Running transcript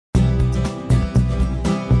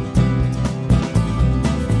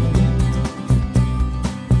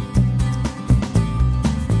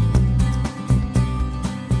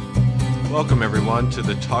Welcome, everyone, to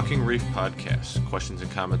the Talking Reef podcast. Questions and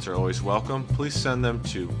comments are always welcome. Please send them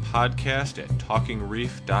to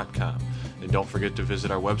podcast@talkingreef.com. And don't forget to visit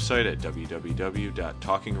our website at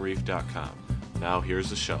www.talkingreef.com. Now, here's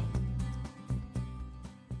the show.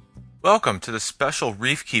 Welcome to the special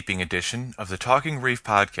reef keeping edition of the Talking Reef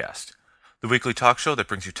podcast, the weekly talk show that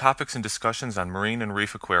brings you topics and discussions on marine and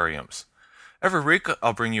reef aquariums. Every week,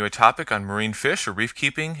 I'll bring you a topic on marine fish or reef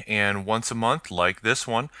keeping, and once a month, like this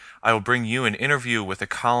one, I will bring you an interview with a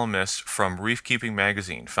columnist from Reef Keeping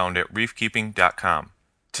Magazine, found at reefkeeping.com.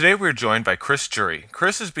 Today, we're joined by Chris Jury.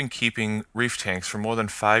 Chris has been keeping reef tanks for more than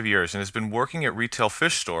 5 years and has been working at retail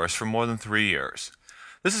fish stores for more than 3 years.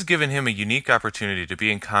 This has given him a unique opportunity to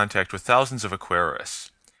be in contact with thousands of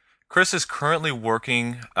aquarists. Chris is currently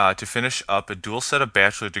working to finish up a dual set of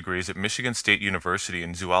bachelor degrees at Michigan State University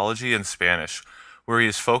in zoology and Spanish, where he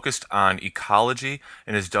is focused on ecology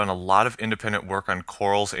and has done a lot of independent work on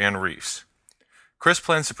corals and reefs. Chris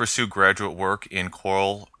plans to pursue graduate work in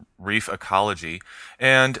coral reef ecology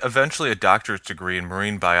and eventually a doctorate degree in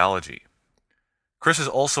marine biology. Chris is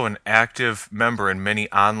also an active member in many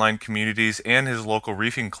online communities and his local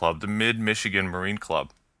reefing club, the Mid-Michigan Marine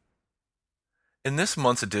Club. In this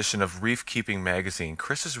month's edition of Reef Keeping Magazine,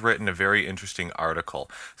 Chris has written a very interesting article,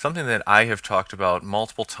 something that I have talked about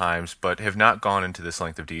multiple times but have not gone into this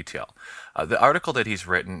length of detail. The article that he's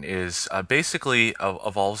written is basically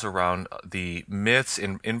evolves around the myths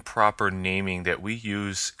and improper naming that we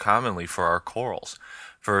use commonly for our corals.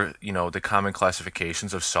 For, the common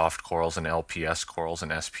classifications of soft corals and LPS corals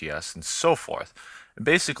and SPS and so forth.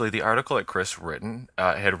 Basically, the article that Chris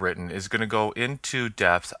had written is going to go into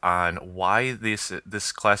depth on why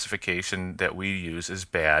this classification that we use is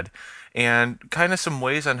bad, and kind of some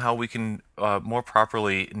ways on how we can more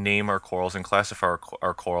properly name our corals and classify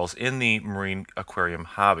our corals in the marine aquarium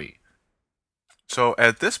hobby. So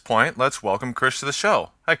at this point, let's welcome Chris to the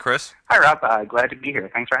show. Hi, Chris. Hi, Rob. Glad to be here.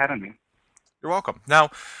 Thanks for having me. You're welcome.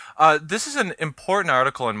 Now, this is an important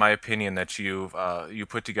article, in my opinion, that you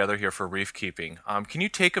put together here for reef keeping. Can you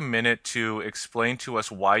take a minute to explain to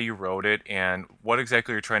us why you wrote it and what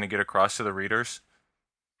exactly you're trying to get across to the readers?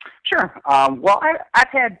 Sure. Well,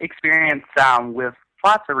 I've had experience with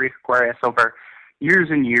lots of reef aquarius over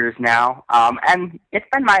years and years now, and it's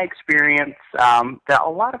been my experience that a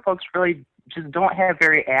lot of folks really just don't have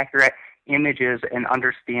very accurate images and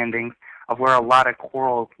understandings of where a lot of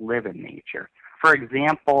corals live in nature. For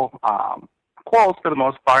example, corals, for the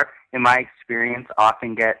most part, in my experience,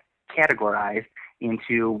 often get categorized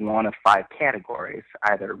into one of 5 categories,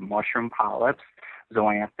 either mushroom polyps,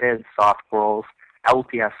 zoanthids, soft corals,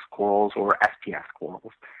 LPS corals, or SPS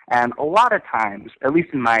corals. And a lot of times, at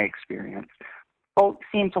least in my experience, folks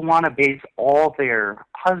seem to want to base all their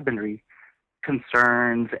husbandry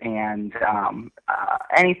concerns and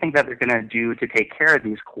anything that they're going to do to take care of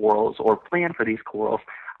these corals or plan for these corals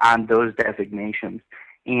on those designations.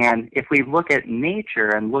 And if we look at nature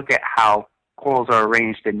and look at how corals are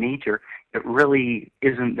arranged in nature, it really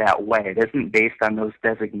isn't that way. It isn't based on those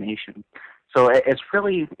designations. So it's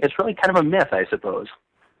really kind of a myth, I suppose.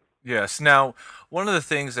 Yes. Now, one of the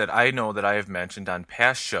things that I know that I have mentioned on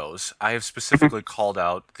past shows, I have specifically called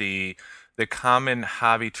out the common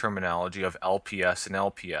hobby terminology of LPS and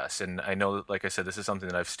LPS. And I know, like I said, this is something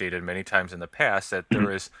that I've stated many times in the past, that there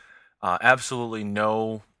is absolutely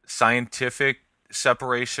no scientific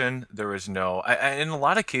separation. There is no, in a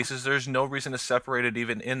lot of cases, there's no reason to separate it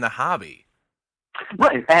even in the hobby.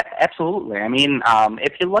 Right, absolutely. I mean,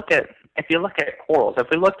 if you look at corals, if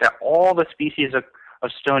we looked at all the species of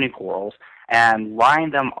stony corals and line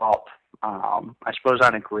them up, I suppose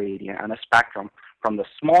on a gradient, on a spectrum, from the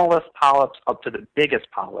smallest polyps up to the biggest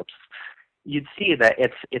polyps, you'd see that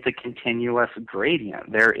it's a continuous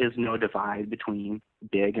gradient. There is no divide between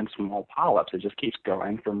big and small polyps. It just keeps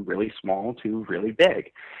going from really small to really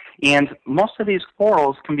big. And most of these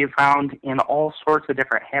corals can be found in all sorts of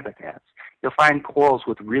different habitats. You'll find corals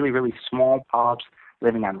with really, really small polyps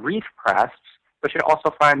living on reef crests, but you'll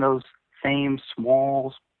also find those same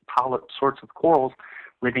small polyp sorts of corals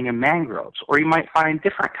living in mangroves. Or you might find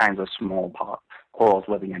different kinds of small corals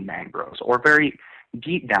living in mangroves or very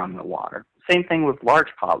deep down in the water. Same thing with large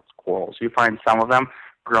polyp corals. You find some of them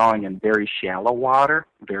growing in very shallow water,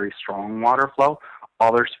 very strong water flow,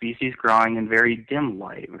 other species growing in very dim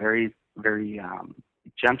light, very, very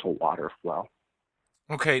gentle water flow.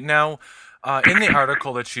 Okay, now, in the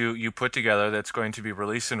article that you put together that's going to be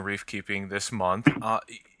released in Reef Keeping this month,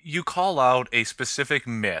 you call out a specific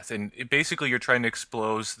myth, and basically you're trying to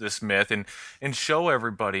expose this myth and show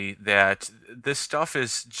everybody that this stuff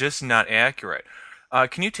is just not accurate.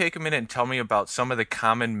 Can you take a minute and tell me about some of the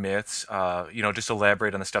common myths? Just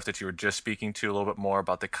elaborate on the stuff that you were just speaking to a little bit more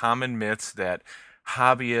about the common myths that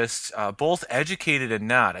hobbyists, both educated and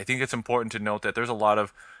not. I think it's important to note that there's a lot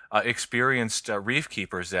of experienced reef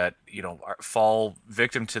keepers that fall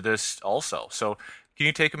victim to this also. So, can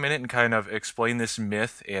you take a minute and kind of explain this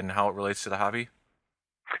myth and how it relates to the hobby?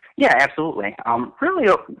 Yeah, absolutely.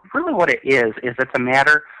 Really, what it is it's a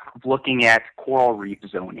matter of looking at coral reef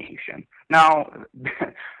zonation. Now,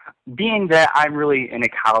 being that I'm really an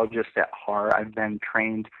ecologist at heart, I've been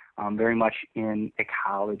trained very much in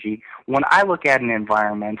ecology. When I look at an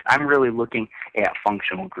environment, I'm really looking at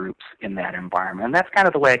functional groups in that environment. And that's kind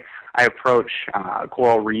of the way I approach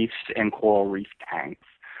coral reefs and coral reef tanks.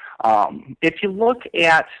 If you look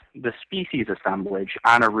at the species assemblage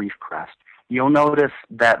on a reef crest, you'll notice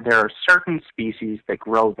that there are certain species that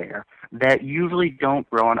grow there that usually don't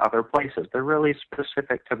grow in other places. They're really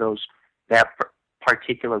specific to that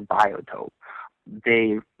particular biotope.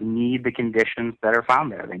 They need the conditions that are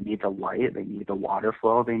found there. They need the light, they need the water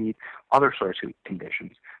flow, they need other sorts of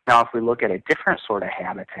conditions. Now, if we look at a different sort of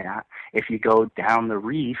habitat, if you go down the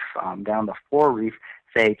reef, down the floor reef,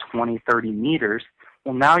 say 20, 30 meters,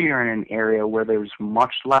 well, now you're in an area where there's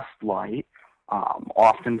much less light.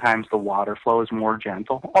 Oftentimes the water flow is more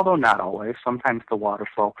gentle, although not always. Sometimes the water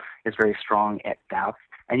flow is very strong at depth,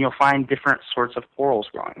 and you'll find different sorts of corals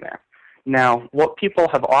growing there. Now, what people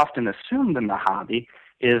have often assumed in the hobby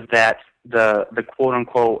is that the quote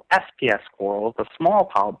unquote SPS corals, the small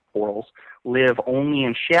polyp corals, live only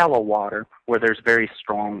in shallow water where there's very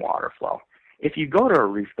strong water flow. If you go to a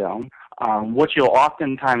reef dome, what you'll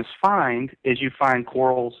oftentimes find is you find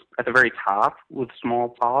corals at the very top with small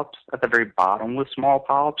polyps, at the very bottom with small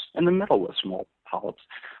polyps, in the middle with small polyps.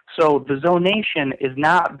 So the zonation is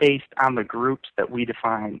not based on the groups that we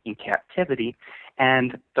define in captivity.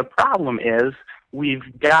 And the problem is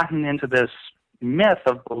we've gotten into this myth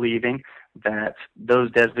of believing that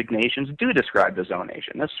those designations do describe the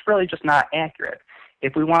zonation. That's really just not accurate.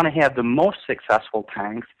 If we want to have the most successful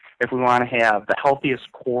tanks, if we want to have the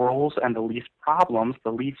healthiest corals and the least problems,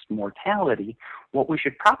 the least mortality, what we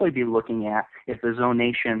should probably be looking at is the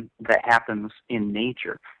zonation that happens in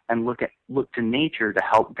nature and look to nature to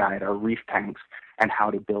help guide our reef tanks and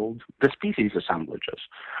how to build the species assemblages.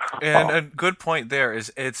 And a good point there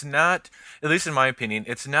is it's not, at least in my opinion,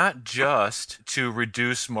 it's not just to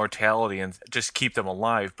reduce mortality and just keep them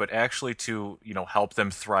alive, but actually to, help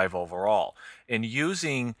them thrive overall. And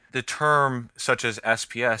using the term such as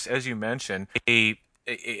SPS, as you mentioned, a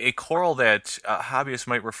coral that a hobbyist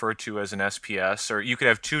might refer to as an SPS, or you could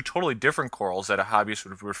have two totally different corals that a hobbyist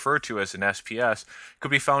would refer to as an SPS,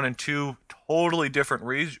 could be found in two totally different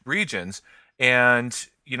regions. And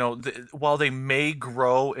while they may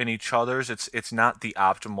grow in each other's, it's not the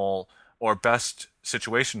optimal or best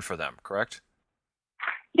situation for them. Correct?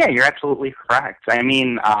 Yeah, you're absolutely correct. I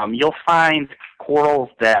mean, you'll find corals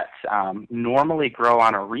that normally grow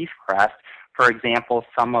on a reef crest. For example,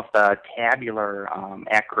 some of the tabular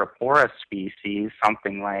Acropora species,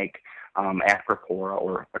 something like Acropora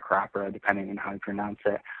or Acropora, depending on how you pronounce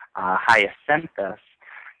it, hyacinthus,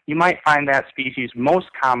 you might find that species most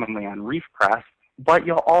commonly on reef crests, but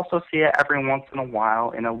you'll also see it every once in a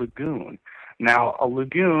while in a lagoon. Now, a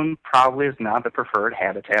lagoon probably is not the preferred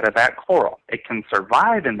habitat of that coral. It can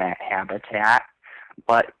survive in that habitat,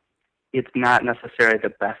 but it's not necessarily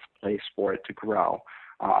the best place for it to grow.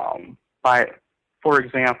 But, for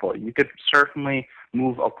example, you could certainly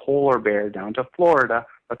move a polar bear down to Florida,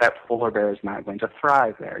 but that polar bear is not going to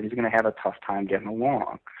thrive there. He's going to have a tough time getting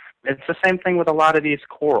along. It's the same thing with a lot of these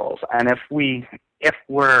corals. And if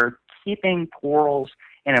we're keeping corals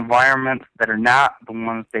in environments that are not the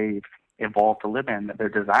ones they've evolved to live in, that they're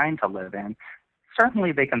designed to live in,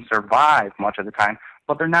 certainly they can survive much of the time,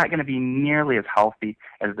 but they're not going to be nearly as healthy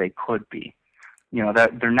as they could be.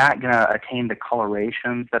 That they're not going to attain the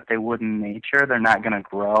colorations that they would in nature. They're not going to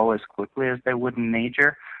grow as quickly as they would in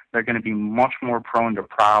nature. They're going to be much more prone to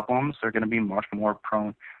problems. They're going to be much more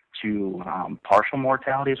prone to partial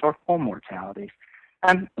mortalities or full mortalities.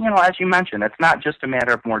 And, as you mentioned, it's not just a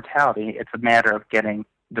matter of mortality. It's a matter of getting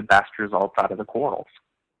the best results out of the corals.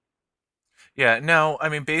 Yeah. Now, I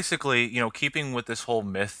mean, basically, keeping with this whole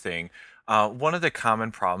myth thing, one of the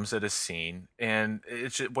common problems that is seen, and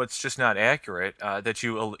what's just not accurate, that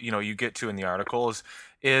you get to in the article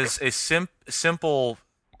is a simple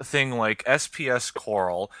thing like SPS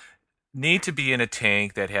coral need to be in a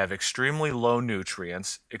tank that have extremely low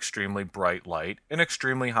nutrients, extremely bright light, and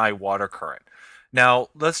extremely high water current. Now,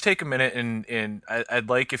 let's take a minute and I'd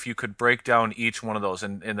like if you could break down each one of those.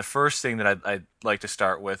 And the first thing that I'd like to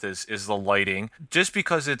start with is the lighting. Just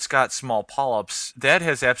because it's got small polyps, that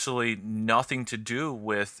has absolutely nothing to do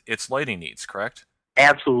with its lighting needs, correct?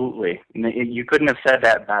 Absolutely. You couldn't have said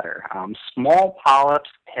that better. Small polyps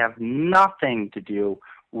have nothing to do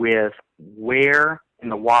with where in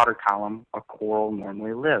the water column a coral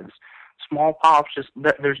normally lives. Small polyps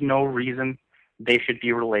there's no reason they should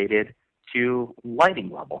be related to lighting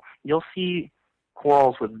level. You'll see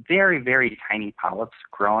corals with very, very tiny polyps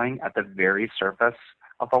growing at the very surface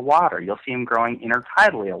of the water. You'll see them growing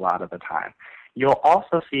intertidally a lot of the time. You'll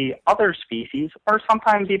also see other species, or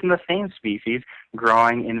sometimes even the same species,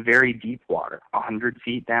 growing in very deep water, 100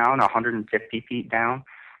 feet down, 150 feet down,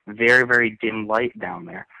 very, very dim light down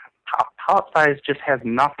there. Polyp size just has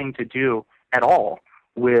nothing to do at all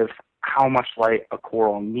with how much light a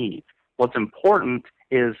coral needs. What's important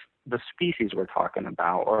is the species we're talking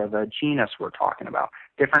about or the genus we're talking about.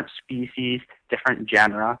 Different species, different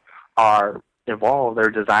genera are evolved, they're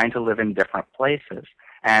designed to live in different places,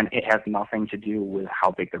 and it has nothing to do with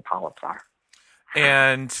how big their polyps are.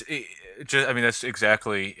 And I mean, that's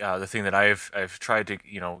exactly the thing that I've tried to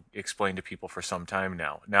explain to people for some time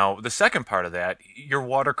now. Now, the second part of that, your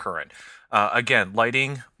water current, again,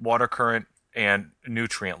 lighting, water current, and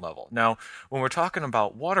nutrient level. Now, when we're talking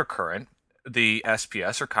about water current, the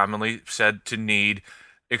SPS are commonly said to need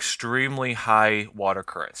extremely high water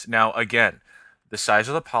currents. Now, again, the size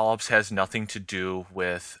of the polyps has nothing to do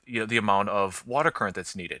with the amount of water current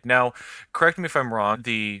that's needed. Now, correct me if I'm wrong,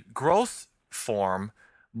 the growth form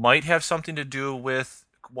might have something to do with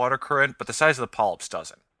water current, but the size of the polyps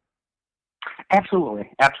doesn't. Absolutely,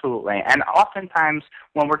 absolutely. And oftentimes,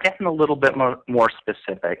 when we're getting a little bit more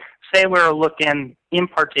specific, say we're looking in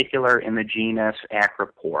particular in the genus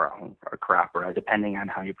Acropora or Acropora, depending on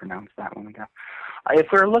how you pronounce that one again. If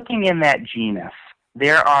we're looking in that genus,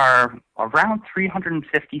 there are around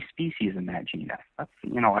 350 species in that genus. That's a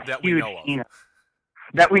That we huge know of. genus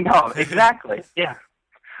that we know of. Exactly. Yeah.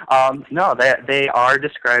 No, they are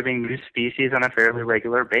describing new species on a fairly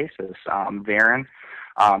regular basis.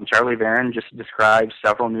 Charlie Varon just described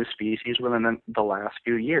several new species within the last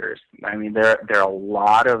few years. I mean, there are a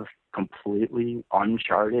lot of completely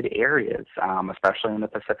uncharted areas, especially in the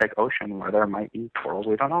Pacific Ocean, where there might be corals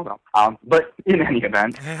we don't know about. But in any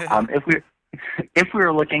event, if we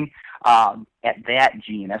were looking at that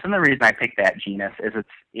genus, and the reason I picked that genus is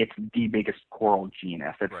it's the biggest coral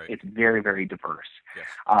genus. Right. It's very, very diverse. Yes.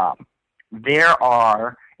 There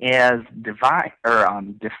are, as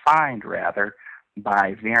defined rather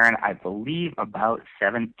by Varon, I believe about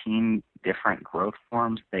 17 different growth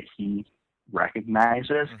forms that he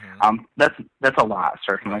recognizes. That's a lot,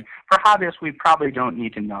 certainly. Right. For hobbyists, we probably don't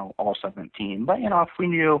need to know all 17, but if we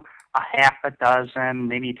knew a half a dozen,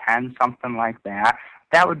 maybe 10, something like that,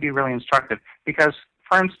 that would be really instructive. Because,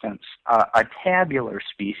 for instance, a tabular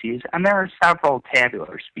species, and there are several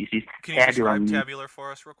tabular species. Can you describe tabular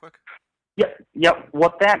for us real quick? Yep.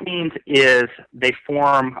 What that means is they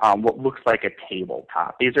form what looks like a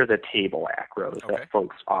tabletop. These are the table acros that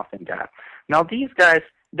folks often get. Now, these guys,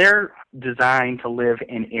 they're designed to live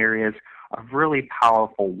in areas of really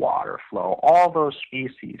powerful water flow. All those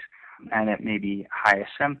species, and it may be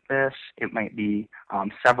Hyacinthus, it might be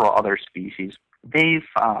several other species, they've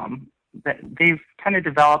kind of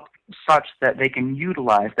developed such that they can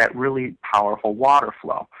utilize that really powerful water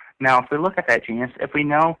flow. Now, if we look at that genus, if we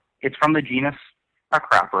know it's from the genus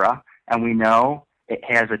Acropora, and we know it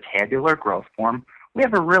has a tabular growth form, we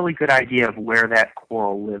have a really good idea of where that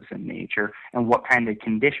coral lives in nature and what kind of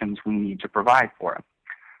conditions we need to provide for it.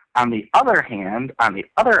 On the other hand, on the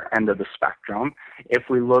other end of the spectrum, if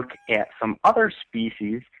we look at some other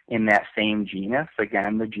species in that same genus,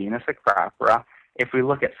 again, the genus Acropora, if we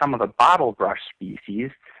look at some of the bottlebrush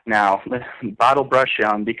species, now,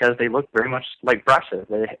 bottlebrush, because they look very much like brushes.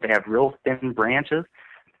 They have real thin branches,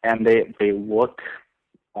 and they look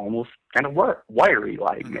almost kind of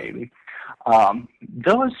wiry-like, maybe.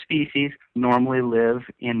 Those species normally live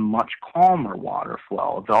in much calmer water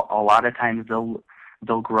flow. A lot of times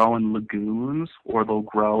they'll grow in lagoons, or they'll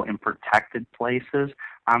grow in protected places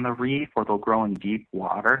on the reef, or they'll grow in deep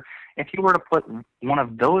water. If you were to put one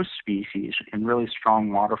of those species in really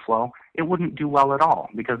strong water flow, it wouldn't do well at all,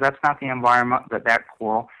 because that's not the environment that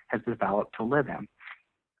coral has developed to live in.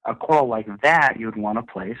 A coral like that you would want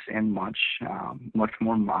to place in much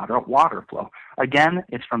more moderate water flow. Again,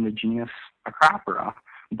 it's from the genus Acropora,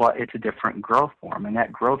 but it's a different growth form, and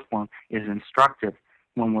that growth form is instructive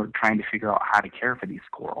when we're trying to figure out how to care for these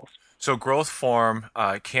corals. So growth form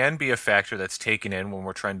can be a factor that's taken in when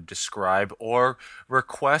we're trying to describe or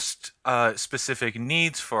request specific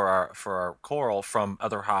needs for our coral from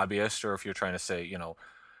other hobbyists, or if you're trying to say,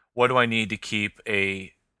 what do I need to keep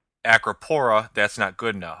a acropora, that's not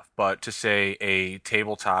good enough. But to say a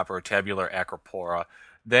tabletop or a tabular acropora,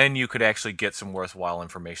 then you could actually get some worthwhile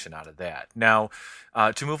information out of that. Now,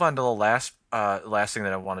 to move on to the last thing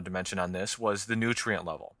that I wanted to mention on this was the nutrient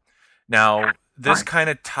level. Now, this Right. kind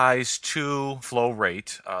of ties to flow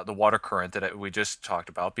rate, the water current that we just talked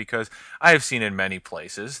about, because I have seen in many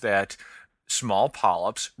places that small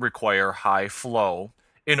polyps require high flow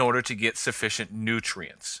in order to get sufficient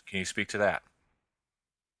nutrients. Can you speak to that?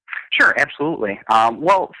 Sure, absolutely.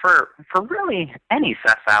 Well, for really any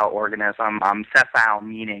sessile organism, sessile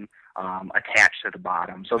meaning attached to the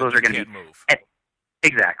bottom. So That those they are going to can't be move.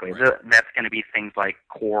 exactly. Right. That's going to be things like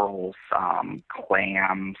corals,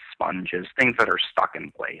 clams, sponges, things that are stuck in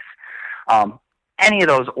place. Um, any of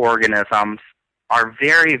those organisms are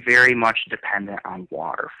very, very much dependent on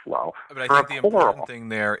water flow. But I For a think the important coral, thing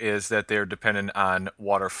there is that they're dependent on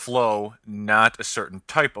water flow, not a certain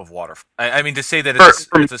type of water. I mean, to say that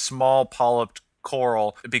for it's a small polyp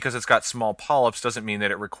coral because it's got small polyps doesn't mean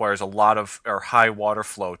that it requires a lot of or high water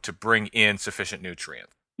flow to bring in sufficient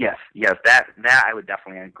nutrients. yes, yes, that I would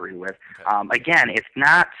definitely agree with. Okay. Again, it's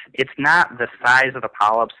not the size of the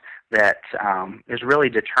polyps that is really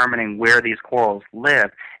determining where these corals live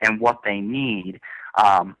and what they need.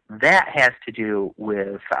 That has to do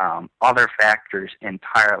with other factors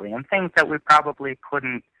entirely, and things that we probably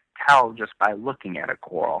couldn't tell just by looking at a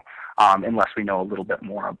coral, unless we know a little bit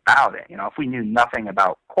more about it. If we knew nothing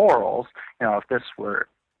about corals,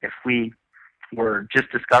 if we were just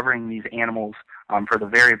discovering these animals for the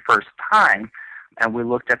very first time, and we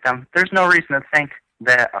looked at them, there's no reason to think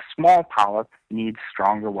that a small polyp needs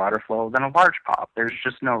stronger water flow than a large polyp. There's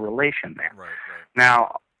just no relation there. Right, right.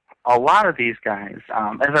 Now, a lot of these guys,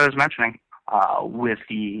 as I was mentioning with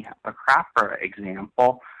the Acropora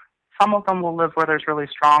example, some of them will live where there's really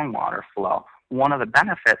strong water flow. One of the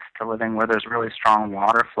benefits to living where there's really strong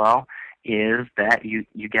water flow is that you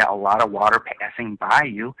get a lot of water passing by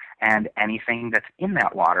you, and anything that's in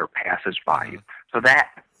that water passes by you. So that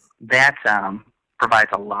provides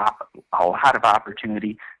a lot of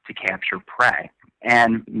opportunity to capture prey.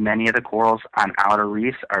 And many of the corals on outer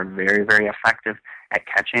reefs are very, very effective at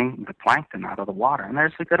catching the plankton out of the water. And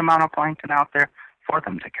there's a good amount of plankton out there for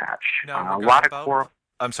them to catch. Now, A lot of coral.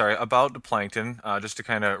 I'm sorry, about the plankton, just to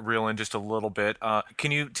kind of reel in just a little bit,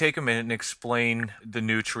 can you take a minute and explain the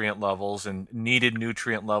nutrient levels and needed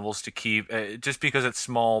nutrient levels to keep, just because it's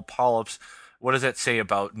small polyps, what does that say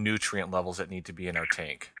about nutrient levels that need to be in our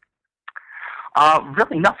tank?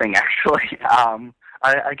 Really nothing, actually.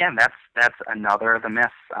 Again, that's another of the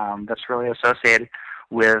myths that's really associated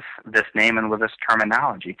with this name and with this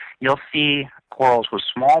terminology. You'll see corals with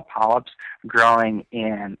small polyps growing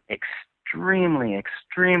in extremely,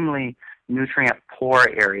 extremely nutrient-poor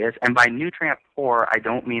areas. And by nutrient-poor, I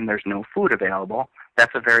don't mean there's no food available.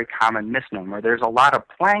 That's a very common misnomer. There's a lot of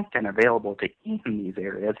plankton available to eat in these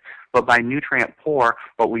areas, but by nutrient-poor,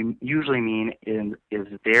 what we usually mean is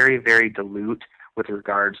very, very dilute with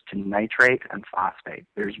regards to nitrate and phosphate.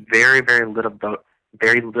 There's very, very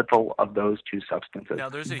little of those two substances. Now,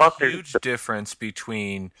 there's a But huge difference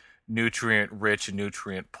between nutrient-rich and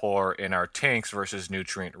nutrient-poor in our tanks versus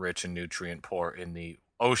nutrient-rich and nutrient-poor in the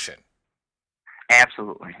ocean.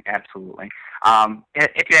 Absolutely, absolutely.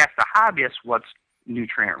 If you ask the hobbyist what's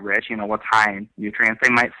nutrient rich, what's high in nutrients, they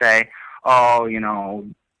might say,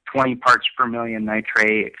 20 parts per million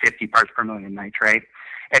nitrate, 50 parts per million nitrate.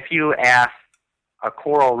 If you ask a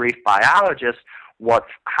coral reef biologist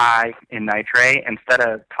what's high in nitrate, instead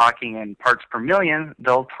of talking in parts per million,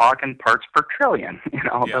 they'll talk in parts per trillion.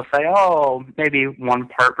 Yeah. They'll say, maybe 1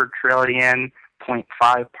 part per trillion,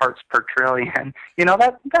 0.5 parts per trillion.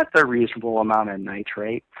 That's a reasonable amount of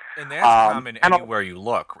nitrate. And that's common anywhere you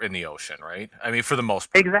look in the ocean, right? I mean, for the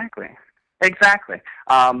most part. Exactly.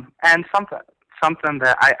 And something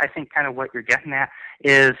that I think kind of what you're getting at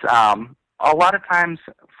is a lot of times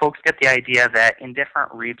folks get the idea that in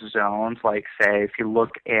different reef zones, like say if you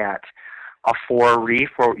look at a fore reef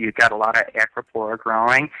where you've got a lot of acropora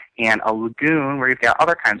growing and a lagoon where you've got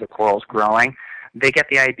other kinds of corals growing, they get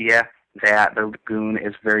the idea that the lagoon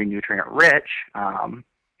is very nutrient rich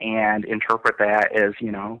and interpret that as,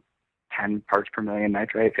 10 parts per million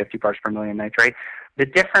nitrate, 50 parts per million nitrate. The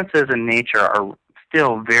differences in nature are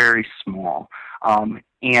still very small.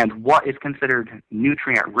 And what is considered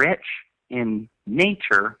nutrient rich in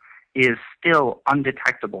nature is still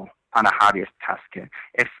undetectable on a hobbyist test kit.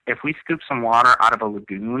 If we scoop some water out of a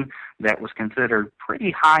lagoon that was considered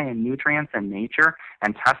pretty high in nutrients in nature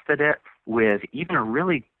and tested it with even a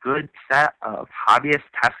really good set of hobbyist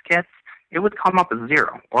test kits, it would come up as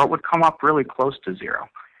zero, or it would come up really close to zero.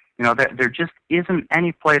 There just isn't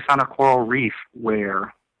any place on a coral reef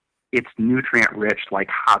where it's nutrient rich like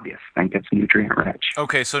hobbyists think it's nutrient rich.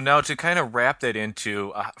 Okay, so now to kind of wrap that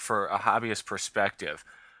into for a hobbyist perspective,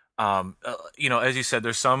 as you said,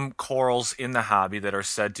 there's some corals in the hobby that are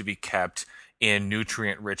said to be kept in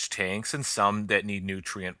nutrient-rich tanks, and some that need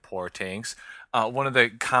nutrient-poor tanks. One of the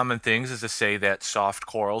common things is to say that soft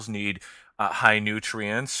corals need high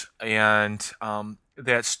nutrients, and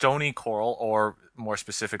that stony coral, or more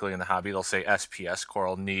specifically in the hobby, they'll say SPS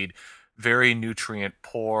coral, need very nutrient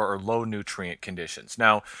poor or low nutrient conditions.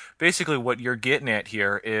 Now, basically what you're getting at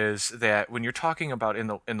here is that when you're talking about in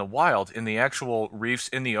the wild, in the actual reefs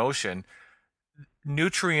in the ocean,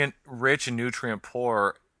 nutrient rich and nutrient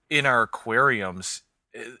poor in our aquariums,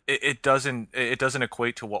 it doesn't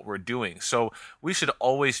equate to what we're doing. So we should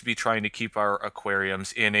always be trying to keep our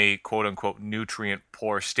aquariums in a quote unquote nutrient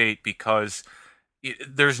poor state, because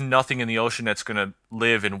there's nothing in the ocean that's going to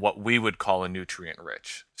live in what we would call a nutrient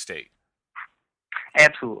rich state.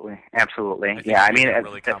 Absolutely. Yeah, I mean, it's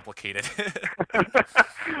really complicated.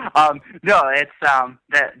 No, it's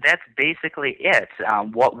that's basically it.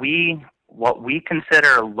 What we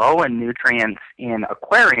consider low in nutrients in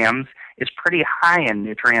aquariums is pretty high in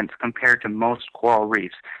nutrients compared to most coral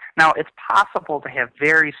reefs. Now, it's possible to have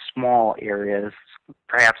very small areas,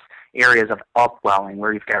 perhaps areas of upwelling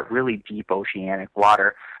where you've got really deep oceanic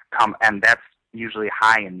water, and that's usually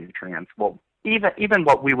high in nutrients. Well, even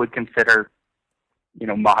what we would consider,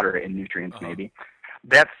 moderate in nutrients, maybe,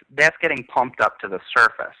 that's getting pumped up to the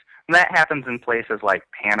surface. And that happens in places like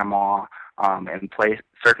Panama, and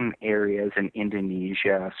certain areas in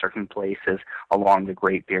Indonesia, certain places along the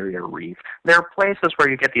Great Barrier Reef. There are places where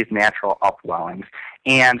you get these natural upwellings,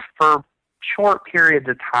 and for short periods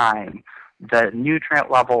of time, the nutrient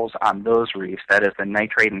levels on those reefs, that is the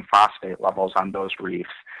nitrate and phosphate levels on those reefs,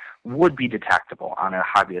 would be detectable on a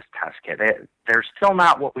hobbyist test kit. They're still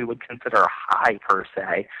not what we would consider high per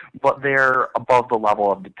se, but they're above the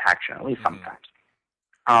level of detection, at least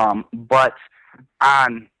sometimes. But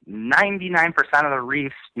on 99% of the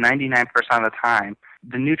reefs, 99% of the time,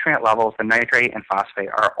 the nutrient levels, the nitrate and phosphate,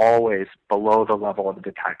 are always below the level of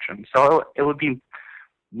detection. So it would be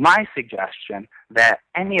my suggestion that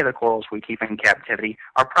any of the corals we keep in captivity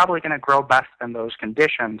are probably going to grow best in those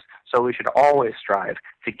conditions, so we should always strive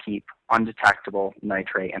to keep undetectable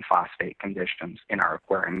nitrate and phosphate conditions in our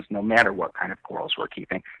aquariums, no matter what kind of corals we're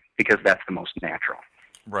keeping, because that's the most natural.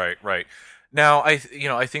 Right. Now, I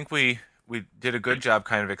think we did a good job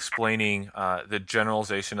kind of explaining the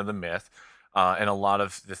generalization of the myth, and a lot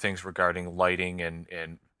of the things regarding lighting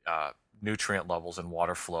and nutrient levels and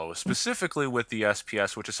water flow, specifically with the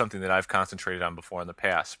SPS, which is something that I've concentrated on before in the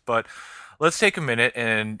past. But let's take a minute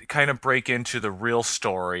and kind of break into the real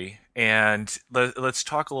story, and let's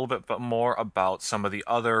talk a little bit more about some of the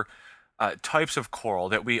other types of coral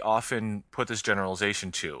that we often put this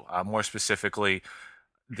generalization to. More specifically,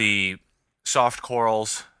 the soft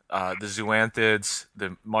corals, the zoanthids,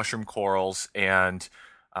 the mushroom corals, and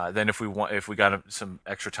then if we got some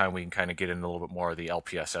extra time, we can kind of get into a little bit more of the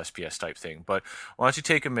LPS, SPS type thing. But why don't you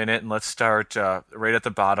take a minute and let's start right at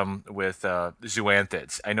the bottom with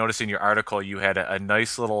zoanthids. I noticed in your article you had a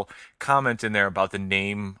nice little comment in there about the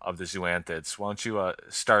name of the zoanthids. Why don't you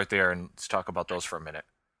start there and let's talk about those for a minute.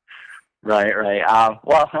 Right.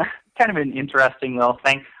 Well, kind of an interesting little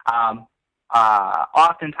thing.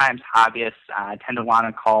 Oftentimes hobbyists tend to want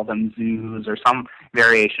to call them zoos or some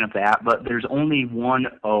variation of that, but there's only one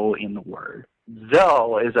O in the word.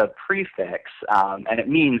 Zo is a prefix, and it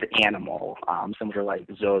means animal, similar like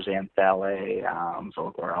zooxanthellae,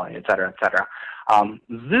 zoocorale, et cetera, et cetera.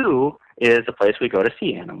 Zoo is a place we go to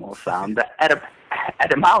see animals. The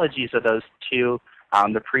etymologies of those two,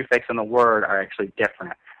 the prefix and the word, are actually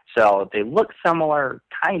different. So they look similar,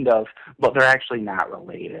 kind of, but they're actually not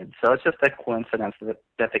related. So it's just a coincidence that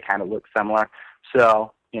they kind of look similar.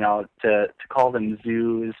 So, to call them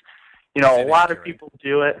zoos, a lot of people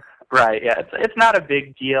do it. Right, yeah. It's not a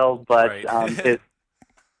big deal, but right.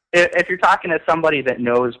 If you're talking to somebody that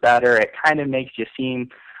knows better, it kind of makes you seem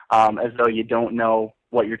as though you don't know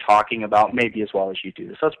what you're talking about maybe as well as you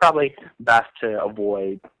do. So it's probably best to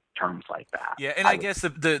avoid terms like that. Yeah, and I guess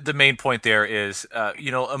the main point there is,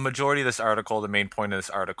 a majority of this article, the main point of this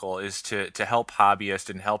article is to help hobbyists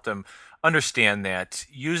and help them understand that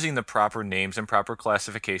using the proper names and proper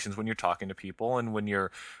classifications when you're talking to people and when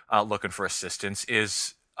you're looking for assistance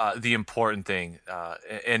is the important thing,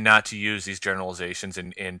 and not to use these generalizations,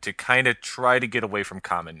 and to kind of try to get away from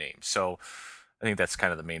common names. So I think that's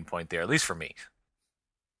kind of the main point there, at least for me.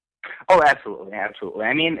 Oh, absolutely, absolutely.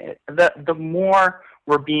 I mean, the more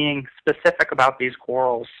we're being specific about these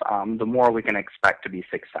corals, the more we can expect to be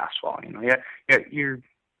successful. You're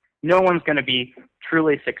no one's going to be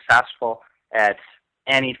truly successful at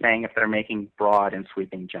anything if they're making broad and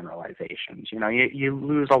sweeping generalizations. You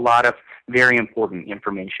lose a lot of very important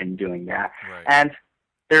information doing that. Right. And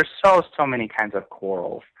there's so many kinds of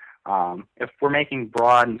corals. If we're making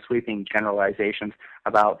broad and sweeping generalizations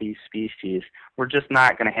about these species, we're just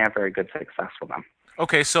not going to have very good success with them.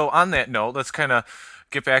 Okay, so on that note, let's kind of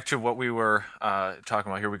get back to what we were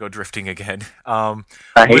talking about. Here we go, drifting again. Right?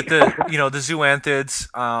 With the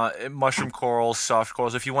zoanthids, mushroom corals, soft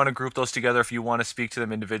corals. If you want to group those together, if you want to speak to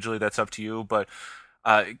them individually, that's up to you. But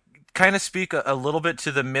uh, kind of speak a little bit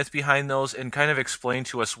to the myth behind those, and kind of explain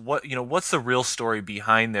to us what's the real story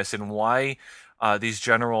behind this, and why these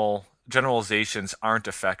generalizations aren't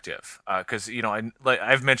effective. Because like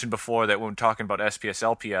I've mentioned before that when talking about SPS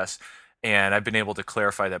LPS, and I've been able to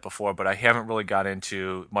clarify that before, but I haven't really got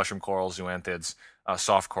into mushroom corals, zoanthids,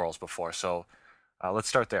 soft corals before. So let's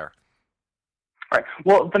start there. Right.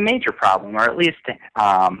 Well, the major problem, or at least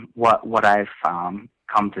what I've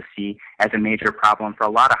come to see as a major problem for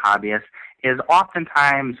a lot of hobbyists, is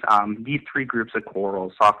oftentimes these three groups of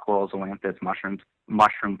corals, soft corals, zoanthids,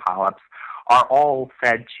 mushroom polyps, are all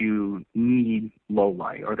said to need low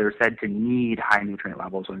light, or they're said to need high nutrient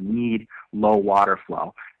levels, or need low water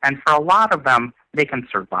flow. And for a lot of them, they can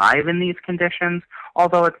survive in these conditions,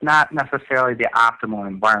 although it's not necessarily the optimal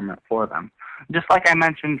environment for them. Just like I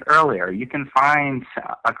mentioned earlier, you can find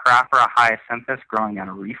a Craphora hyacinthus growing on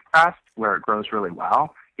a reef crest where it grows really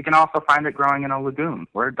well. You can also find it growing in a lagoon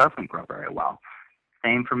where it doesn't grow very well.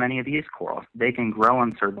 Same for many of these corals. They can grow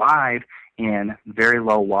and survive in very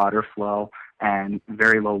low water flow and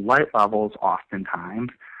very low light levels oftentimes,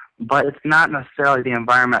 but it's not necessarily the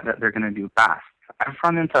environment that they're going to do best. I've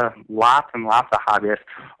run into lots and lots of hobbyists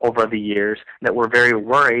over the years that were very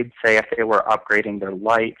worried, say, if they were upgrading their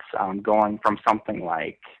lights, going from something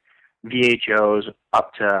like VHOs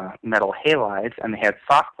up to metal halides, and they had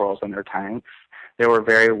soft corals in their tanks. They were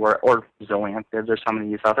very worried, or zoanthids or some of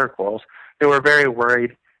these other corals. They were very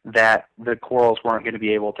worried that the corals weren't going to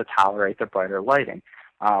be able to tolerate the brighter lighting.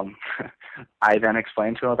 Um, I then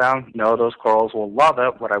explained to them, no, those corals will love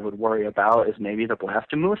it. What I would worry about is maybe the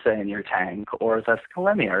blastomussa in your tank, or the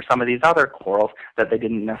scalimia, or some of these other corals that they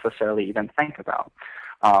didn't necessarily even think about.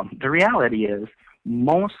 The reality is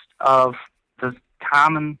most of the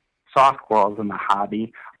common soft corals in the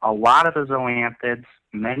hobby, a lot of the zoanthids,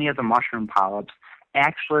 many of the mushroom polyps,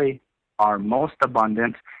 actually are most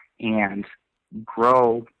abundant and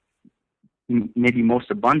grow maybe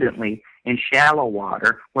most abundantly in shallow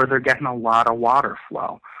water where they're getting a lot of water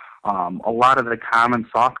flow. A lot of the common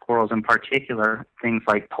soft corals in particular, things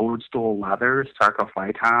like toadstool leathers,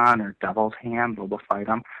 Sarcophyton or devil's hand,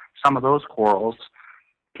 Lobophytum, some of those corals,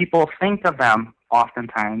 people think of them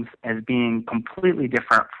oftentimes as being completely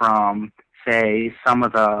different from, say, some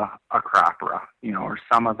of the Acropora, or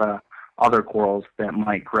some of the other corals that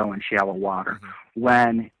might grow in shallow water. Hmm.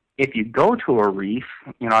 When if you go to a reef,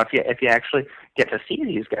 if you actually get to see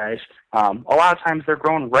these guys, a lot of times they're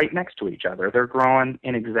growing right next to each other. They're growing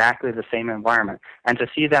in exactly the same environment, and to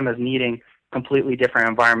see them as needing completely different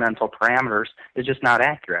environmental parameters is just not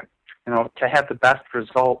accurate. To have the best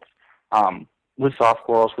results with soft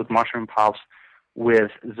corals, with mushroom polyps,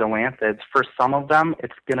 with zoanthids, for some of them,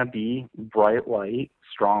 it's going to be bright light,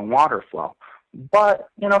 strong water flow. But,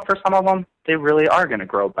 for some of them, they really are going to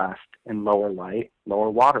grow best in lower light, lower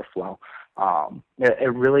water flow.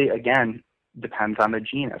 It really, again, depends on the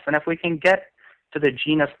genus. And if we can get to the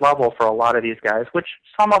genus level for a lot of these guys, which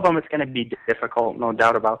some of them it's going to be difficult, no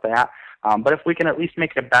doubt about that, but if we can at least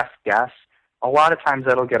make a best guess, a lot of times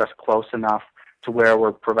that'll get us close enough to where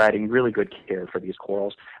we're providing really good care for these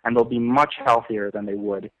corals, and they'll be much healthier than they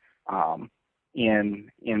would in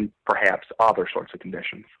perhaps other sorts of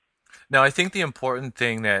conditions. Now, I think the important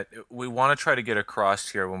thing that we want to try to get across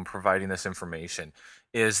here when providing this information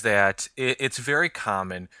is that it's very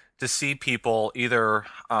common to see people either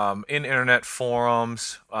in internet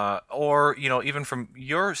forums, or even from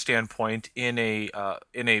your standpoint in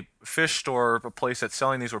a fish store, a place that's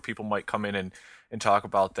selling these, where people might come in and talk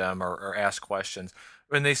about them, or ask questions.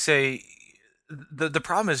 When they say, the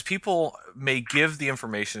problem is, people may give the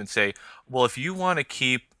information and say, well, if you want to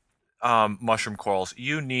keep mushroom corals,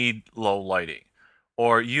 you need low lighting,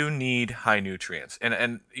 or you need high nutrients.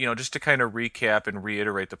 And just to kind of recap and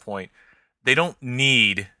reiterate the point, they don't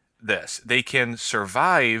need this. They can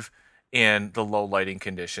survive in the low lighting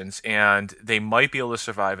conditions, and they might be able to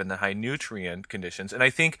survive in the high nutrient conditions. And I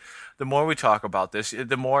think the more we talk about this,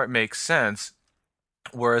 the more it makes sense.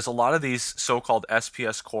 Whereas a lot of these so-called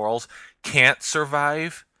SPS corals can't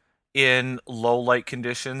survive in low light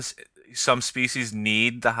conditions. Some species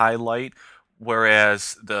need the high light,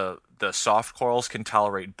 whereas the soft corals can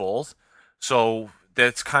tolerate both. So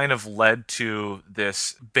that's kind of led to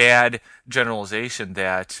this bad generalization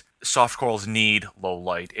that soft corals need low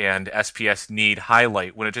light and SPS need high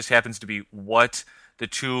light when it just happens to be what the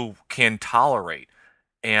two can tolerate.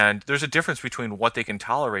 And there's a difference between what they can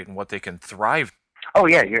tolerate and what they can thrive. Oh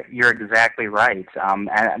yeah, you're exactly right.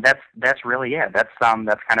 And that's really it. That's kind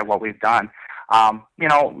of what we've done.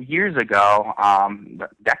 Years ago,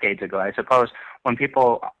 decades ago, I suppose, when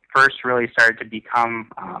people first really started to become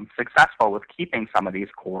successful with keeping some of these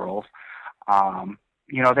corals,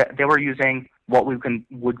 they were using what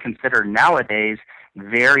would consider nowadays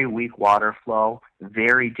very weak water flow,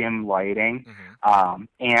 very dim lighting,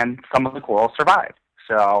 and some of the corals survived.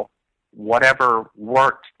 So whatever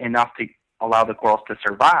worked enough to allow the corals to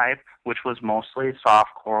survive, which was mostly soft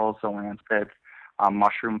corals, zoanthids,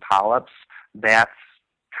 mushroom polyps, that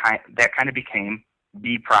kind of became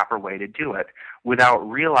the proper way to do it, without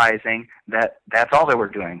realizing that that's all they were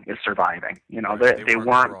doing is surviving. Right. They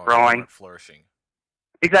weren't growing. They weren't flourishing.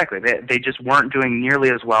 Exactly. They just weren't doing nearly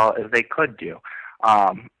as well as they could do.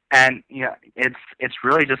 And it's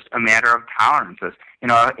really just a matter of tolerances.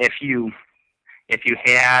 If you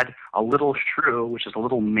had a little shrew, which is a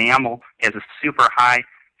little mammal, has a super high,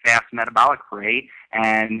 fast metabolic rate,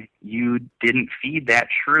 and you didn't feed that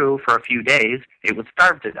shrew for a few days, it would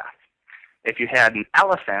starve to death. If you had an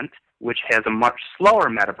elephant, which has a much slower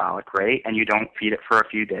metabolic rate, and you don't feed it for a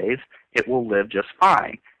few days, it will live just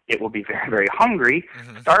fine. It will be very, very hungry.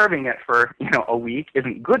 Starving it for a week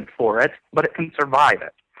isn't good for it, but it can survive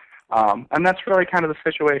it. And that's really kind of the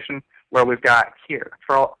situation where we've got here.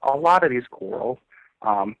 For a lot of these corals,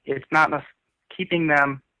 it's not keeping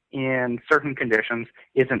them in certain conditions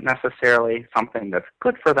isn't necessarily something that's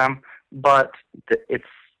good for them, but it's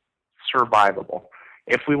survivable.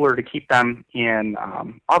 If we were to keep them in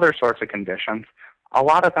other sorts of conditions, a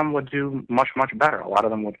lot of them would do much, much better. A lot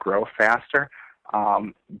of them would grow faster,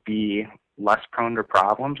 be less prone to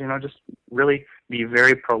problems, just really be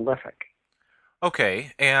very prolific.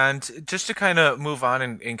 Okay, and just to kind of move on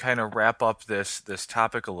and kind of wrap up this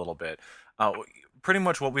topic a little bit, pretty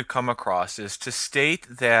much what we've come across is to state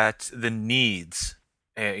that the needs,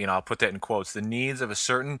 I'll put that in quotes, the needs of a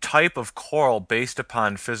certain type of coral based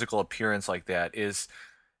upon physical appearance like that is,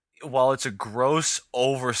 while it's a gross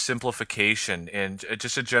oversimplification and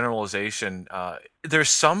just a generalization, there's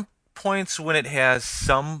some points when it has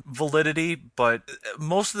some validity, but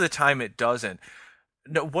most of the time it doesn't.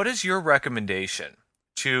 No, what is your recommendation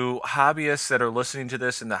to hobbyists that are listening to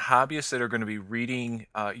this and the hobbyists that are going to be reading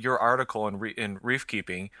your article in reef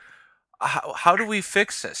keeping? How do we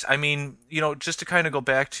fix this? I mean, just to kind of go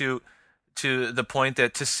back to the point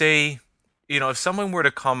that to say, if someone were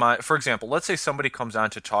to come on, for example, let's say somebody comes on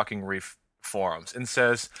to Talking Reef forums and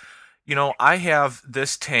says, I have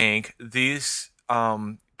this tank, these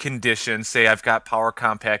conditions. Say I've got power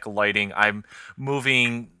compact lighting. I'm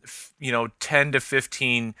moving, 10 to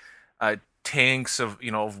 15 tanks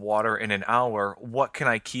of water in an hour. What can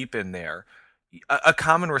I keep in there? A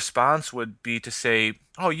common response would be to say,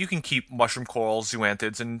 oh, you can keep mushroom corals,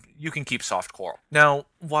 zoanthids, and you can keep soft coral. Now,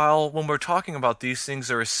 while when we're talking about these things,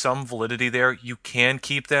 there is some validity there. You can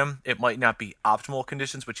keep them. It might not be optimal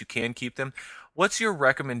conditions, but you can keep them. What's your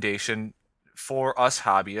recommendation for us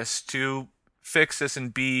hobbyists to fix this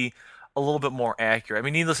and be a little bit more accurate? I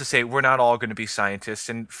mean, needless to say, we're not all going to be scientists,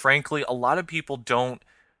 and frankly, a lot of people don't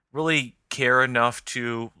really care enough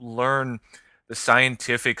to learn the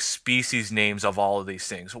scientific species names of all of these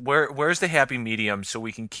things. Where's the happy medium so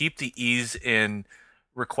we can keep the ease in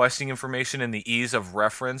requesting information and the ease of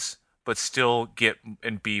reference, but still get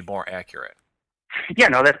and be more accurate? Yeah,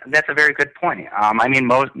 no, that's a very good point. I mean,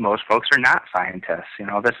 most folks are not scientists.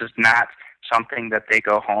 This is not something that they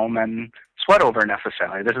go home and sweat over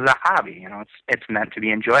necessarily. This is a hobby. It's meant to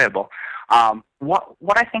be enjoyable.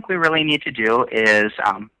 What I think we really need to do is,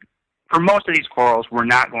 for most of these corals, we're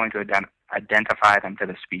not going to identify them to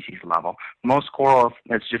the species level. Most corals,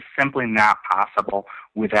 it's just simply not possible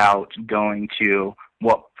without going to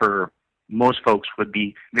what for most folks would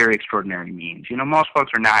be very extraordinary means. Most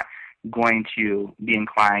folks are not going to be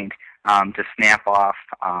inclined to snap off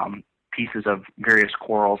pieces of various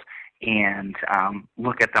corals and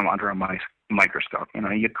look at them under a microscope.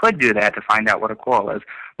 You could do that to find out what a coral is,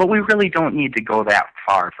 but we really don't need to go that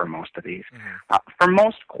far for most of these. For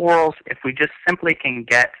most corals, if we just simply can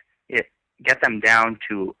get them down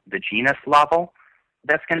to the genus level,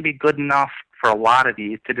 that's going to be good enough for a lot of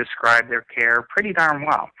these to describe their care pretty darn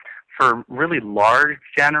well. For really large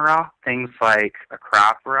genera, things like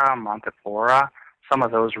Acropora, Montipora, some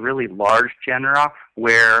of those really large genera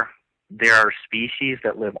where there are species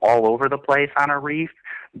that live all over the place on a reef,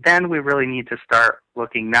 then we really need to start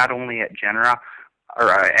looking not only at genera, or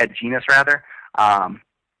at genus rather,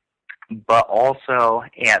 but also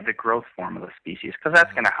at the growth form of the species, because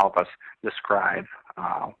that's going to help us describe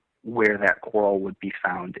where that coral would be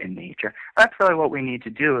found in nature. That's really what we need to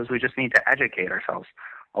do, is we just need to educate ourselves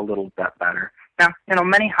a little bit better. Now,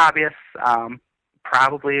 many hobbyists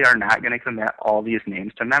probably are not going to commit all these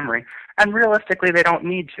names to memory, and realistically, they don't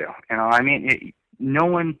need to. No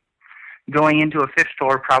one going into a fish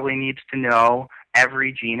store probably needs to know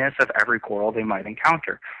every genus of every coral they might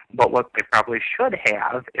encounter. But what they probably should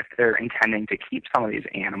have, if they're intending to keep some of these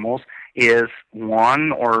animals, is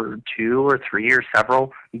one or two or three or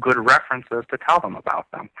several good references to tell them about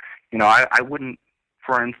them. I wouldn't,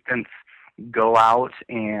 for instance, go out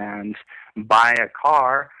and buy a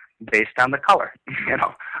car based on the color.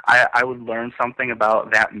 I would learn something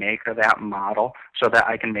about that make or that model so that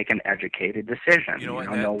I can make an educated decision.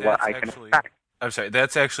 Know what I can expect. I'm sorry,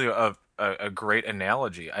 that's actually a great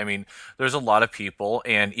analogy. I mean, there's a lot of people,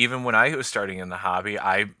 and even when I was starting in the hobby,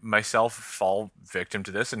 I myself fall victim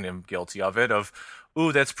to this and am guilty of it, of,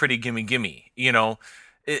 ooh, that's pretty gimme.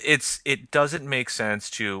 It doesn't make sense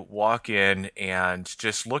to walk in and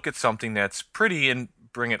just look at something that's pretty and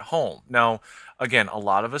bring it home. Now, again, a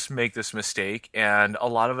lot of us make this mistake, and a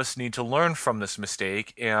lot of us need to learn from this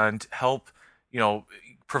mistake and help,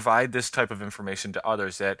 provide this type of information to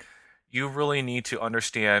others, that you really need to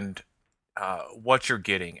understand what you're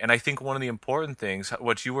getting. And I think one of the important things,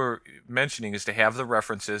 what you were mentioning, is to have the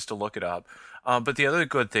references to look it up. But the other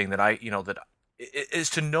good thing is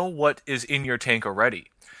to know what is in your tank already.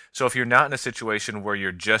 So if you're not in a situation where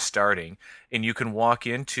you're just starting, and you can walk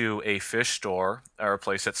into a fish store or a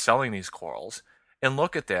place that's selling these corals and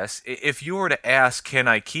look at this, if you were to ask, can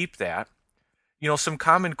I keep that? Some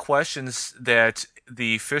common questions that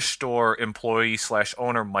the fish store employee /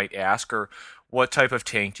 owner might ask are, what type of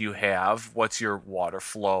tank do you have? What's your water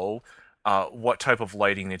flow? What type of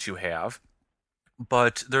lighting that you have?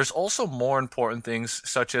 But there's also more important things,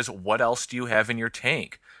 such as, what else do you have in your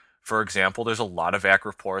tank? For example, there's a lot of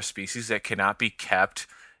Acropora species that cannot be kept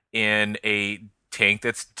in a tank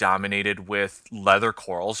that's dominated with leather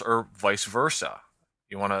corals, or vice versa.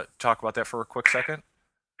 You want to talk about that for a quick second?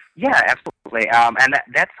 Yeah, absolutely. And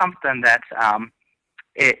that's something that,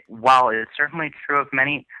 while it's certainly true of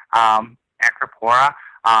many Acropora,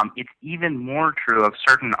 it's even more true of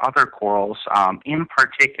certain other corals. In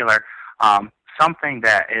particular, something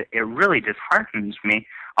that it really disheartens me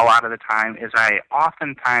a lot of the time is I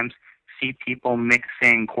oftentimes see people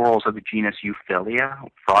mixing corals of the genus Euphyllia,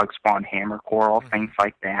 frog spawn hammer coral, things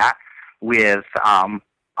like that, with some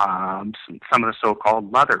of the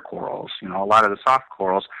so-called leather corals, a lot of the soft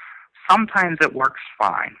corals. Sometimes it works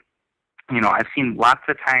fine. I've seen lots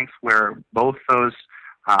of tanks where both those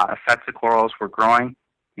sets of corals were growing,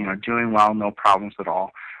 doing well, no problems at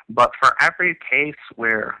all. But for every case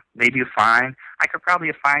where they do fine, I could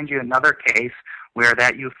probably find you another case where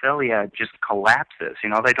that Euphyllia just collapses.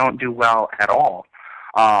 They don't do well at all.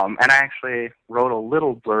 And I actually wrote a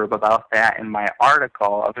little blurb about that in my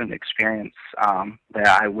article of an experience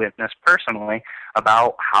that I witnessed personally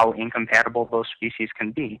about how incompatible those species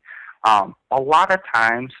can be. A lot of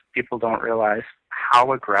times people don't realize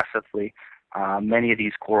how aggressively many of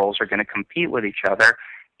these corals are going to compete with each other.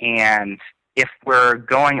 And if we're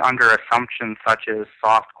going under assumptions such as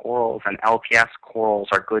soft corals and LPS corals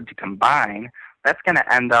are good to combine, that's going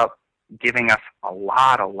to end up giving us a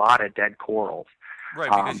lot of dead corals. Right,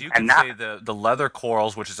 because you can say the leather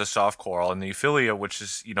corals, which is a soft coral, and the Euphyllia, which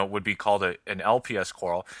is, would be called an LPS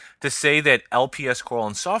coral. To say that LPS coral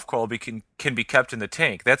and soft coral can be kept in the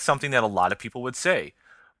tank, that's something that a lot of people would say.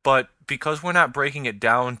 But because we're not breaking it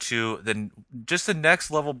down to just the next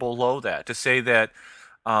level below that, to say that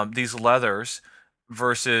these leathers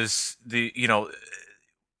versus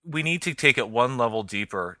we need to take it one level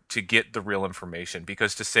deeper to get the real information.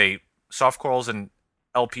 Because to say soft corals and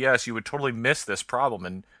LPS, you would totally miss this problem,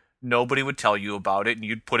 and nobody would tell you about it, and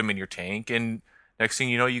you'd put them in your tank, and next thing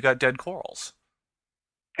you know, you got dead corals.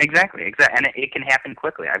 Exactly, and it can happen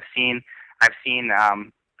quickly. I've seen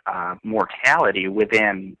mortality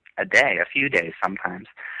within a day, a few days sometimes.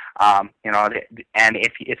 And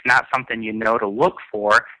if it's not something you know to look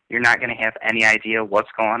for, you're not going to have any idea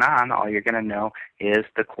what's going on. All you're going to know is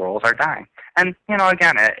the corals are dying. And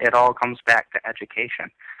again, it all comes back to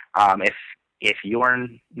education. If you're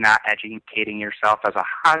not educating yourself as a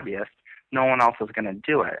hobbyist, no one else is going to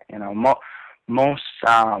do it. Most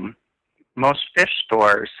most fish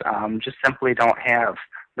stores just simply don't have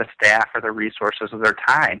the staff or the resources or their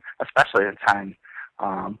time, especially the time,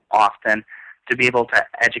 often, to be able to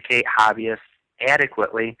educate hobbyists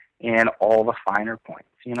adequately in all the finer points.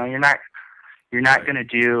 You're not Right. going to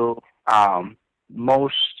do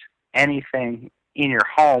most anything in your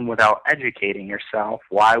home without educating yourself.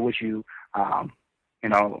 Why would you, um, you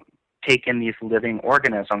know, take in these living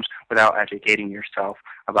organisms without educating yourself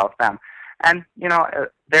about them? And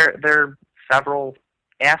there are several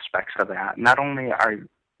aspects of that. Not only are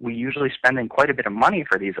we usually spending quite a bit of money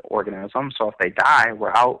for these organisms, so if they die,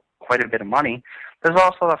 we're out quite a bit of money. There's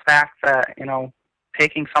also the fact that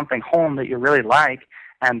taking something home that you really like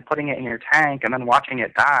and putting it in your tank and then watching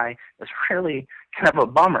it die is really kind of a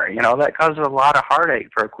bummer. That causes a lot of heartache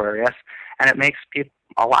for aquarists, and it makes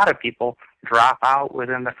a lot of people drop out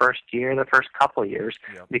within the first year, the first couple of years,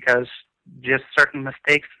 Yep. because just certain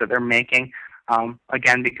mistakes that they're making,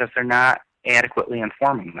 again, because they're not adequately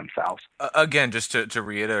informing themselves. Again, just to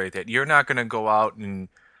reiterate that you're not going to go out and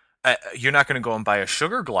you're not going to go and buy a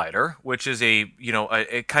sugar glider, which is a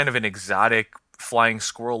kind of an exotic flying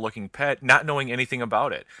squirrel looking pet, not knowing anything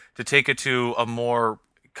about it. To take it to a more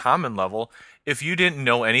common level, if you didn't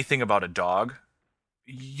know anything about a dog,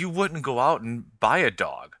 you wouldn't go out and buy a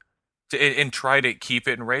dog and try to keep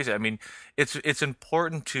it and raise it. I mean, it's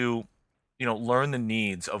important to learn the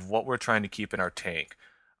needs of what we're trying to keep in our tank.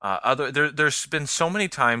 There's been so many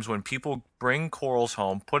times when people bring corals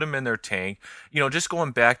home, put them in their tank. Just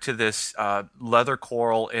going back to this leather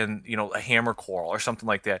coral and a hammer coral or something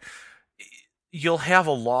like that. You'll have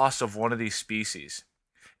a loss of one of these species,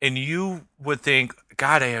 and you would think,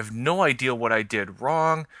 God, I have no idea what I did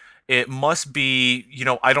wrong. It must be,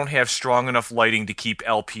 I don't have strong enough lighting to keep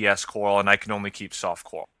LPS coral and I can only keep soft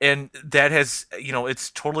coral. And that has, it's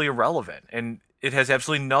totally irrelevant. And it has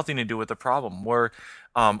absolutely nothing to do with the problem. Where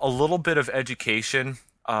a little bit of education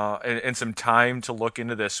and some time to look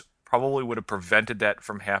into this probably would have prevented that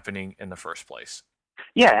from happening in the first place.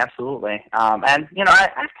 Yeah, absolutely. And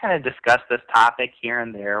I've kind of discussed this topic here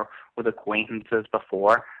and there with acquaintances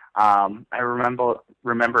before. I remember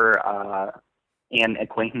an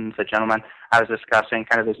acquaintance, a gentleman, I was discussing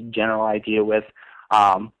kind of this general idea with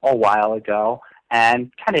a while ago,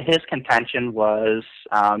 and kind of his contention was,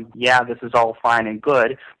 yeah, this is all fine and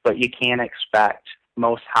good, but you can't expect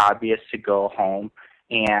most hobbyists to go home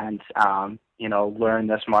and learn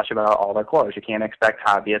this much about all their corals. You can't expect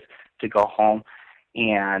hobbyists to go home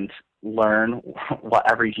and learn what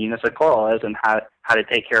every genus of coral is and how to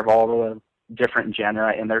take care of all the different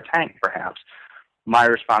genera in their tank, perhaps. My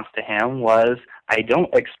response to him was, I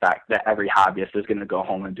don't expect that every hobbyist is going to go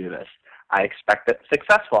home and do this. I expect that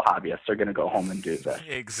successful hobbyists are going to go home and do this.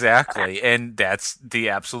 Exactly, and that's the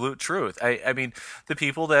absolute truth. I mean, the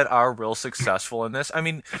people that are real successful in this. I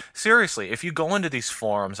mean, seriously, if you go into these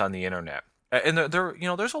forums on the internet, and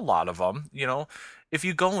there's a lot of them. If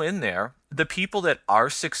you go in there, the people that are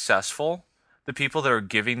successful, the people that are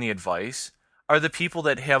giving the advice, are the people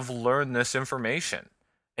that have learned this information.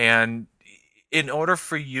 And in order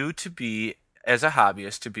for you to be, as a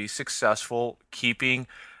hobbyist, to be successful keeping,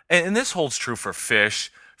 and this holds true for fish,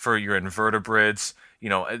 for your invertebrates,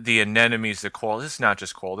 the anemones, the coral. This is not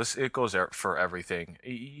just coral. It goes for everything.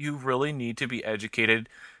 You really need to be educated,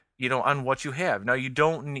 on what you have. Now, you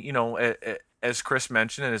don't, as Chris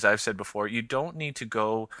mentioned, and as I've said before, you don't need to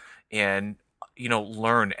go and,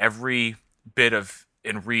 learn every bit of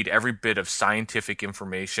and read every bit of scientific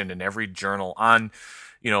information in every journal on,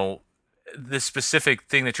 you know, the specific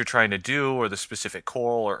thing that you're trying to do or the specific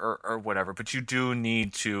coral or whatever, but you do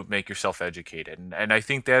need to make yourself educated. And I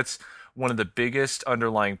think that's one of the biggest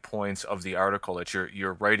underlying points of the article that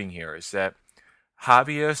you're writing here is that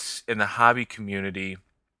hobbyists in the hobby community,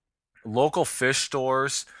 local fish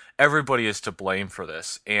stores, everybody is to blame for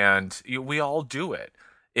this. And we all do it.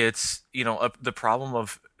 It's, the problem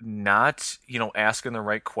of not, asking the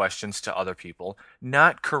right questions to other people,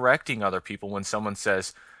 not correcting other people when someone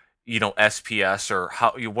says, SPS or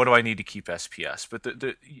what do I need to keep SPS? But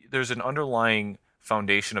there's an underlying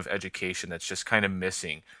foundation of education that's just kind of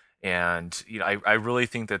missing. And, I really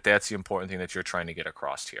think that that's the important thing that you're trying to get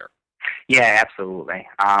across here. Yeah, absolutely.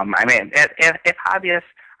 I mean, if hobbyists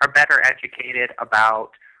are better educated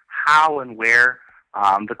about how and where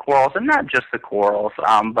the corals, and not just the corals,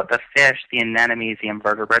 but the fish, the anemones, the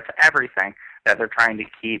invertebrates, everything, that they're trying to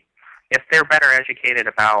keep, if they're better educated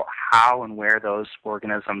about how and where those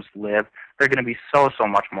organisms live, they're going to be so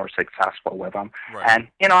much more successful with them. Right.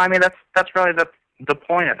 And I mean, that's really the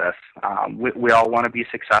point of this. We all want to be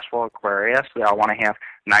successful aquarists. We all want to have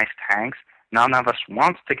nice tanks. None of us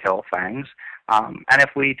wants to kill things. And if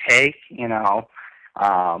we take,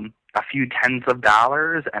 a few tens of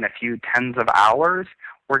dollars and a few tens of hours,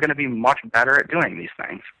 we're going to be much better at doing these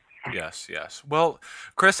things. Yes, yes. Well,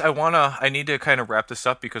 Chris, I need to kind of wrap this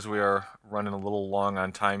up because we are running a little long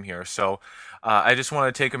on time here. So I just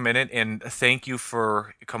want to take a minute and thank you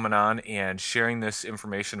for coming on and sharing this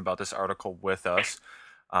information about this article with us.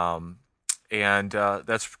 And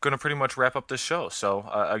that's going to pretty much wrap up this show. So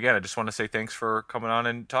again, I just want to say thanks for coming on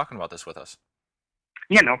and talking about this with us.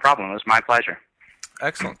 Yeah, no problem. It was my pleasure.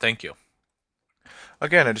 Excellent. Thank you.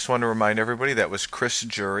 Again, I just want to remind everybody that was Chris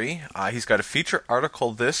Jury. He's got a feature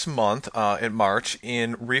article this month in March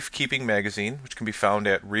in Reef Keeping Magazine, which can be found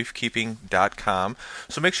at reefkeeping.com.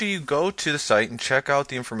 So make sure you go to the site and check out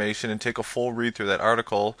the information and take a full read through that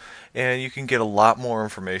article, and you can get a lot more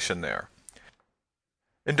information there.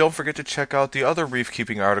 And don't forget to check out the other reef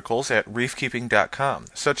keeping articles at reefkeeping.com.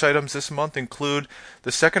 Such items this month include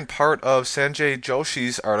the second part of Sanjay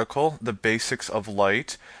Joshi's article, The Basics of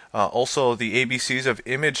Light, also the ABCs of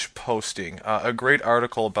image posting, a great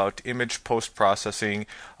article about image post-processing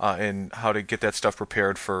and how to get that stuff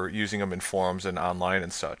prepared for using them in forums and online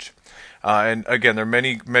and such. And again, there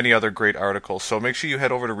are many other great articles, so make sure you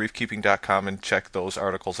head over to reefkeeping.com and check those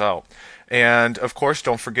articles out. And of course,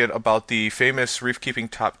 don't forget about the famous Reef Keeping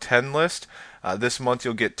Top 10 list. This month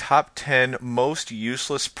you'll get top 10 most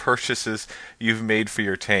useless purchases you've made for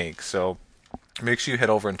your tank, so make sure you head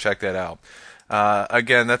over and check that out.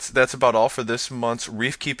 Again, that's about all for this month's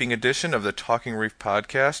Reef Keeping edition of the Talking Reef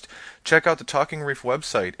podcast. Check out the Talking Reef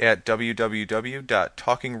website at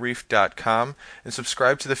www.talkingreef.com and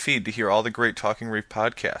subscribe to the feed to hear all the great Talking Reef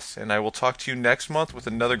podcasts. And I will talk to you next month with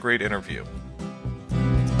another great interview.